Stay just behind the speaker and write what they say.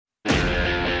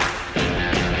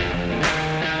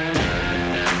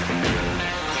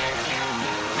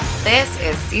This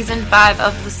is Season 5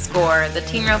 of The Score, the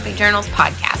Team Roping Journal's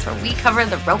podcast, where we cover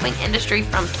the roping industry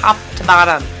from top to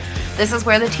bottom. This is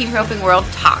where the team roping world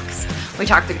talks. We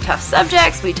talk through tough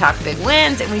subjects, we talk big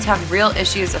wins, and we talk real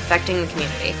issues affecting the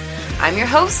community. I'm your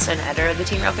host and editor of the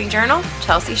Team Roping Journal,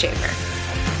 Chelsea Schaefer.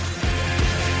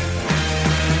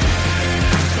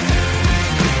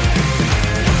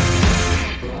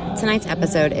 Tonight's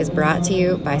episode is brought to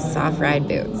you by Soft Ride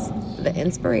Boots. The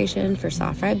inspiration for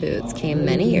Soft Ride Boots came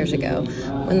many years ago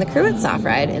when the crew at Soft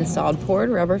Ride installed poured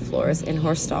rubber floors in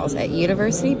horse stalls at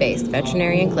university-based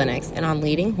veterinarian clinics and on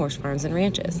leading horse farms and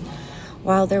ranches.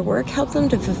 While their work helped them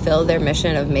to fulfill their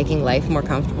mission of making life more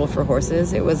comfortable for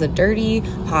horses, it was a dirty,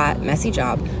 hot, messy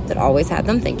job that always had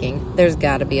them thinking, there's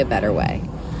gotta be a better way.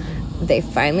 They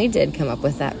finally did come up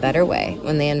with that better way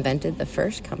when they invented the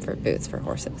first comfort boots for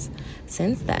horses.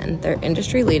 Since then, their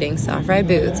industry-leading Soft Ride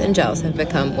boots and gels have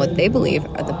become what they believe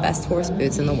are the best horse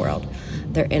boots in the world.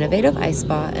 Their innovative ice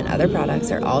spa and other products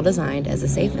are all designed as a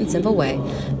safe and simple way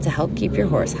to help keep your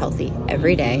horse healthy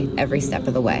every day, every step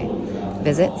of the way.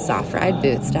 Visit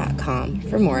softrideBoots.com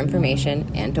for more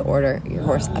information and to order your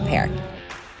horse a pair.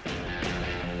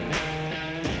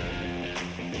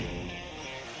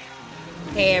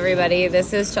 Hey everybody,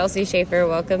 this is Chelsea Schaefer.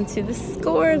 Welcome to The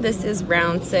Score. This is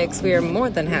round 6. We are more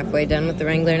than halfway done with the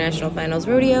Wrangler National Finals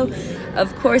Rodeo.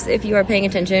 Of course, if you are paying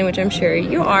attention, which I'm sure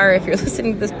you are, if you're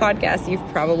listening to this podcast, you've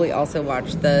probably also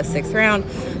watched the 6th round.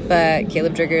 But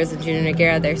Caleb Driggers and Junior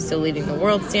Nogueira, they're still leading the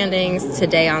world standings.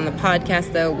 Today on the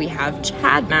podcast, though, we have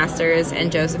Chad Masters and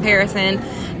Joseph Harrison.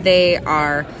 They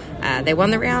won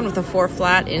the round with a 4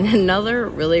 flat in another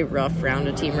really rough round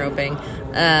of team roping.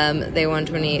 They won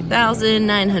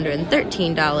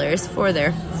 $28,913 for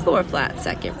their 4 flat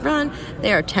second run.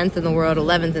 They are 10th in the world,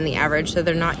 11th in the average, so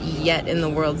they're not yet in the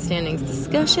world standings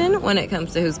discussion when it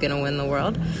comes to who's going to win the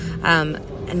world.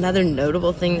 Another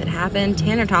notable thing that happened,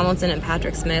 Tanner Tomlinson and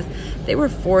Patrick Smith, they were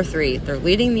 4-3. They're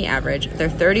leading the average. They're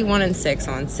 31-6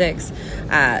 on 6.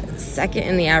 Second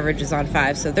in the average is on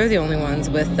 5, so they're the only ones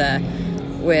with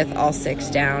all 6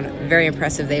 down. Very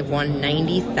impressive. They've won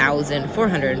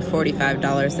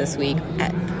 $90,445 this week.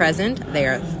 At present, they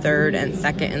are 3rd and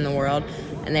 2nd in the world,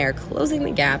 and they are closing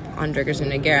the gap on Driggers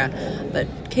and Nogueira. But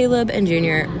Caleb and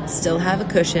Junior still have a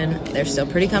cushion. They're still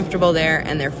pretty comfortable there,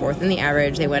 and they're 4th in the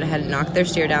average. They went ahead and knocked their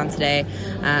steer down today,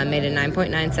 made a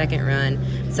 9.9 second run.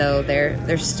 So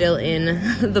they're still in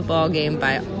the ball game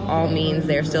by all means.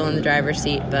 They're still in the driver's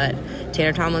seat, but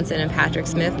Tanner Tomlinson and Patrick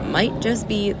Smith might just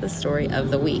be the story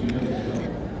of the week.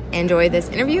 Enjoy this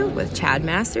interview with Chad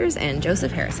Masters and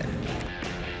Joseph Harrison.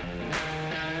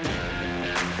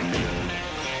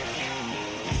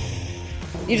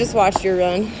 You just watched your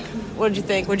run. What did you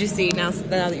think? What did you see now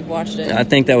that you've watched it? I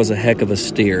think that was a heck of a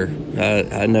steer.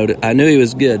 I knew he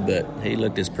was good, but he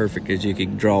looked as perfect as you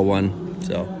could draw one.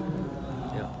 So,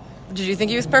 yeah. Did you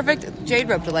think he was perfect? Jade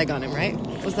roped a leg on him, right?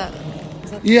 Was that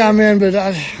yeah, man, but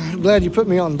I'm glad you put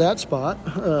me on that spot.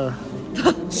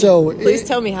 Please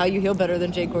tell me how you heal better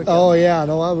than Jade Corkill. Oh, yeah,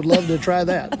 no, I would love to try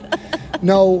that.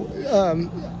 No,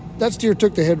 that steer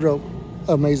took the head rope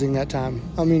amazing that time.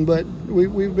 I mean, but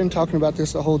we've been talking about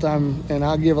this the whole time, and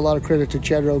I give a lot of credit to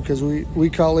Chadro because we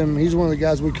call him, he's one of the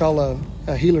guys we call a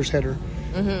healer's header.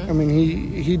 Mm-hmm. I mean,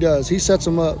 he does. He sets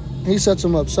them up. He sets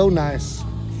them up so nice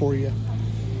for you.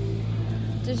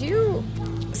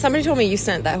 Somebody told me you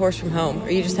sent that horse from home, or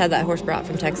you just had that horse brought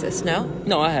from Texas, no?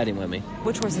 No, I had him with me.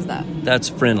 Which horse is that? That's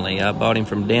Friendly. I bought him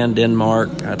from Dan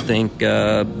Denmark. I think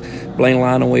Blaine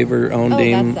Lineweaver owned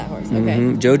him. Oh, that's that horse. Okay.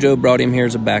 Mm-hmm. JoJo brought him here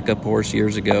as a backup horse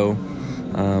years ago.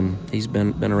 He's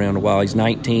been around a while. He's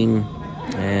 19,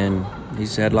 and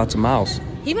he's had lots of miles.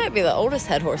 He might be the oldest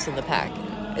head horse in the pack.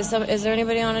 Is there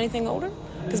anybody on anything older?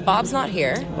 Because Bob's not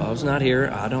here. Bob's not here.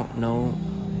 I don't know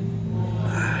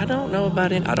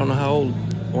about him. I don't know how old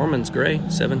Orman's Gray,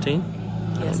 17?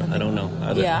 Yes, I don't know.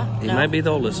 He might be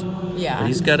the oldest. Yeah. But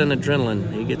he's got an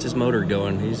adrenaline. He gets his motor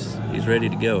going. He's ready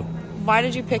to go. Why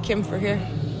did you pick him for here?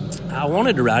 I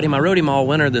wanted to ride him. I rode him all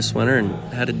winter this winter and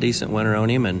had a decent winter on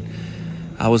him. And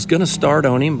I was going to start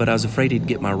on him, but I was afraid he'd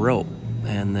get my rope.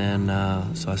 And then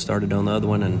so I started on the other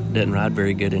one and didn't ride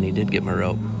very good, and he did get my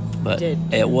rope. But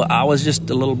I was just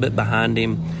a little bit behind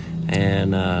him,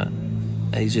 and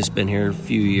he's just been here a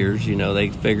few years. You know, they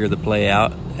figure the play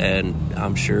out, and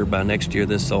I'm sure by next year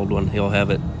this old one,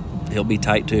 he'll be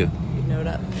tight too. You know it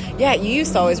up. Yeah, you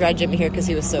used to always ride Jimmy here because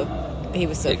he was so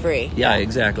free. Yeah,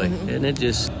 exactly. Mm-hmm. And it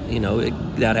just,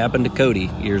 that happened to Cody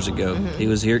years ago. Mm-hmm. He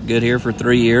was good here for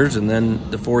 3 years, and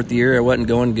then the 4th year it wasn't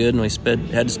going good, and we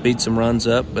had to speed some runs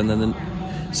up, and then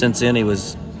since then he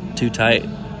was too tight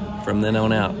from then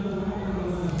on out.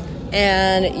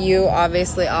 And you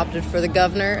obviously opted for the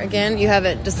governor again. You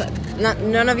haven't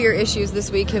none of your issues this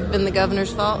week have been the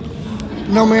governor's fault?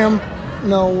 No, ma'am.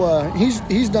 No,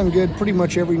 he's done good pretty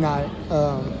much every night.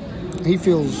 He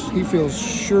feels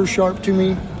sure sharp to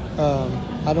me.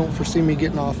 I don't foresee me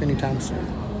getting off anytime soon.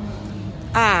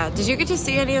 Did you get to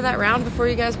see any of that round before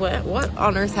you guys went? What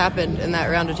on earth happened in that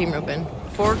round of team roping?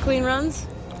 4 clean runs?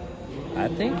 I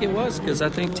think it was, because I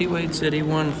think T-Wade said he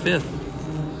won 5th.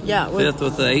 Yeah. 5th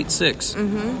with the 8-6.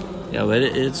 Mm-hmm. Yeah, but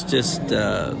it's just,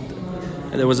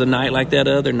 there was a night like that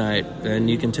other night, and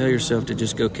you can tell yourself to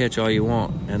just go catch all you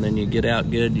want. And then you get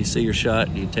out good, you see your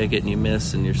shot, you take it and you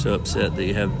miss, and you're so upset that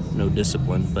you have no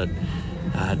discipline. But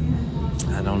I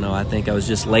don't know. I think I was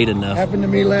just late enough. Happened to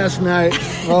me last night.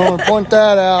 I want to point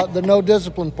that out, the no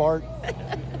discipline part.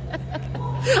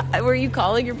 Were you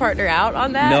calling your partner out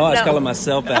on that? No, I was calling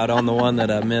myself out on the one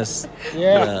that I missed.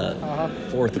 Yeah.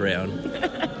 4th round.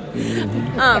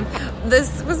 Mm-hmm.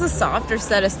 This was a softer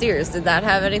set of steers. Did that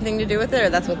have anything to do with it, or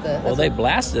that's what the? Well, they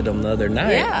blasted them the other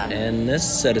night. Yeah. And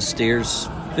this set of steers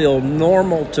feel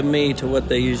normal to me to what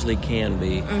they usually can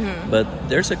be. Mm-hmm. But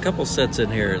there's a couple sets in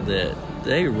here that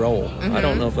they roll. Mm-hmm. I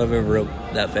don't know if I've ever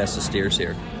roped that fast of steers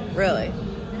here. Really?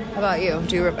 How about you?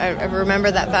 Do you ever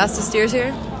remember that fast of steers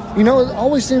here? You know, it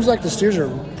always seems like the steers are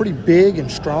pretty big and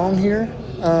strong here,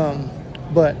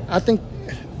 but I think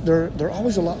they're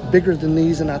always a lot bigger than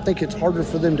these, and I think it's harder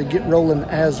for them to get rolling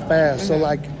as fast. Mm-hmm. So,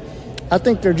 like, I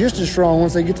think they're just as strong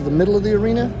once they get to the middle of the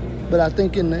arena, but I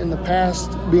think in the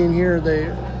past, being here,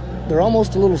 they're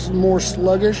almost a little more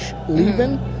sluggish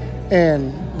leaving, mm-hmm.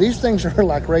 and these things are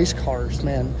like race cars,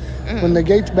 man. Mm-hmm. When the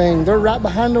gates bang, they're right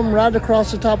behind them, right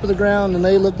across the top of the ground, and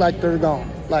they look like they're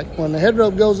gone. Like, when the head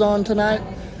rope goes on tonight,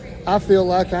 I feel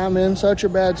like I'm in such a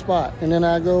bad spot. And then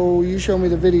I go, you show me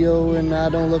the video, and I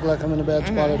don't look like I'm in a bad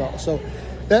spot at all. So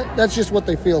that's just what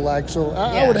they feel like. So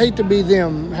I would hate to be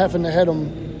them having to head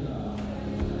them.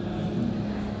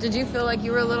 Did you feel like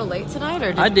you were a little late tonight?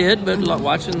 I did, but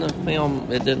watching the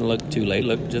film, it didn't look too late. It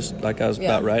looked just like I was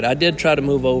about right. I did try to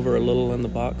move over a little in the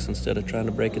box instead of trying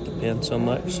to break at the pin so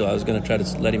much. So I was going to try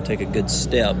to let him take a good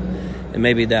step. And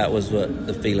maybe that was what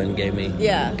the feeling gave me.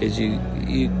 Yeah. Because you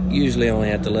usually only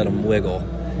have to let them wiggle.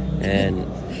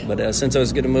 But since I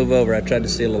was going to move over, I tried to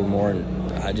see a little more,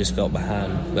 and I just felt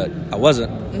behind. But I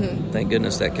wasn't. Mm-hmm. Thank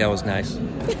goodness that cow was nice.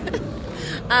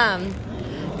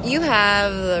 You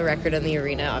have the record in the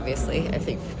arena, obviously. I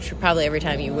think probably every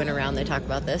time you win around, they talk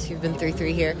about this. You've been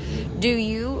 3-3 here. Do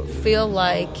you feel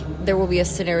like there will be a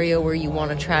scenario where you want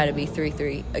to try to be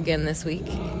 3-3 again this week?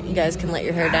 You guys can let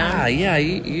your hair down? Yeah.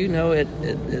 You know,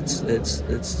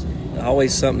 it's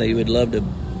always something that you would love to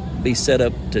be set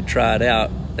up to try it out.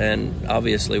 And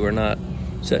obviously we're not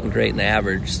setting great in the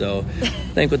average. So I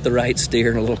think with the right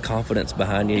steer and a little confidence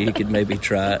behind you could maybe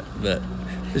try it. But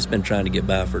just been trying to get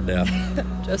by for now.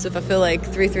 Joseph, I feel like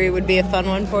 3-3 would be a fun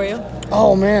one for you.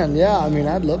 Oh, man, yeah. I mean,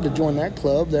 I'd love to join that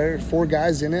club. There's 4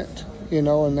 guys in it, you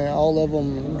know, and all of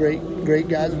them great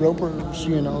guys, ropers,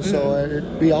 you know. Mm-hmm. So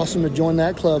it'd be awesome to join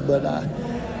that club. But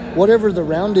whatever the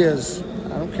round is,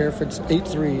 I don't care if it's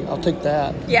 8-3. I'll take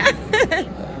that. Yeah.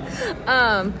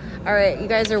 All right, you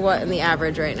guys are what in the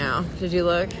average right now? Did you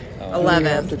look? 11. We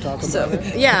have to talk about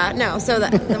it. Yeah, no. So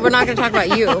we're not going to talk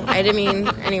about you. I didn't mean,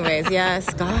 anyways.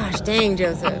 Yes. Gosh, dang,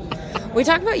 Joseph. We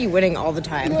talk about you winning all the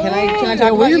time. Can I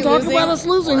talk about you losing? Talk about us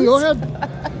losing. Go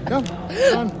ahead. Go.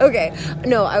 Okay.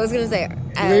 No, I was going to say. Do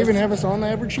they even have us on the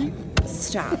average sheet?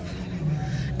 Stop.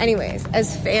 Anyways,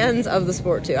 as fans of the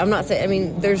sport too, I'm not saying. I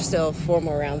mean, there's still 4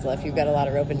 more rounds left. You've got a lot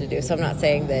of roping to do, so I'm not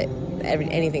saying that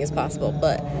anything is possible.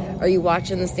 But are you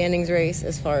watching the standings race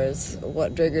as far as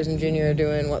what Driggers and Junior are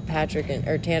doing? What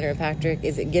Tanner and Patrick?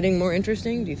 Is it getting more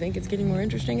interesting? Do you think it's getting more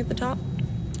interesting at the top?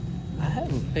 I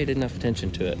haven't paid enough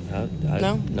attention to it.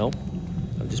 No. Nope.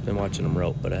 I've just been watching them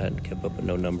rope, but I hadn't kept up with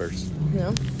no numbers.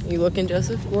 No. You looking,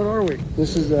 Joseph? What are we?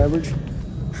 This is the average.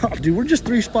 Oh, dude, we're just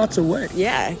 3 spots away.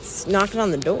 Yeah, it's knocking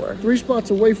on the door. 3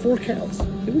 spots away, 4 cows.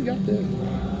 Dude, we got this.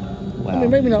 Wow. I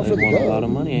mean, maybe not for the They've goal. won a lot of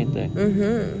money, ain't they?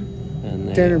 Mm-hmm. And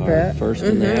they Tanner are Pat. first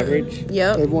in the average.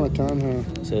 Yep. They've won a ton, huh?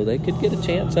 So they could get a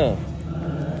chance, huh?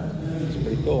 It's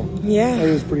pretty cool. Yeah. That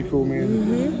is pretty cool, man.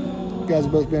 Mm-hmm. You guys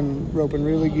have both been roping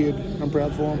really good. I'm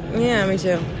proud for them. Yeah, me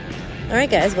too. All right,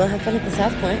 guys. Well, have fun at the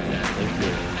South Point. Thank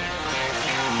you.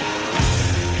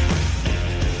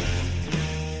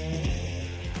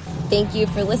 Thank you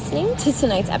for listening to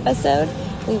tonight's episode.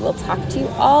 We will talk to you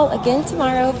all again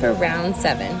tomorrow for round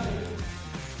 7.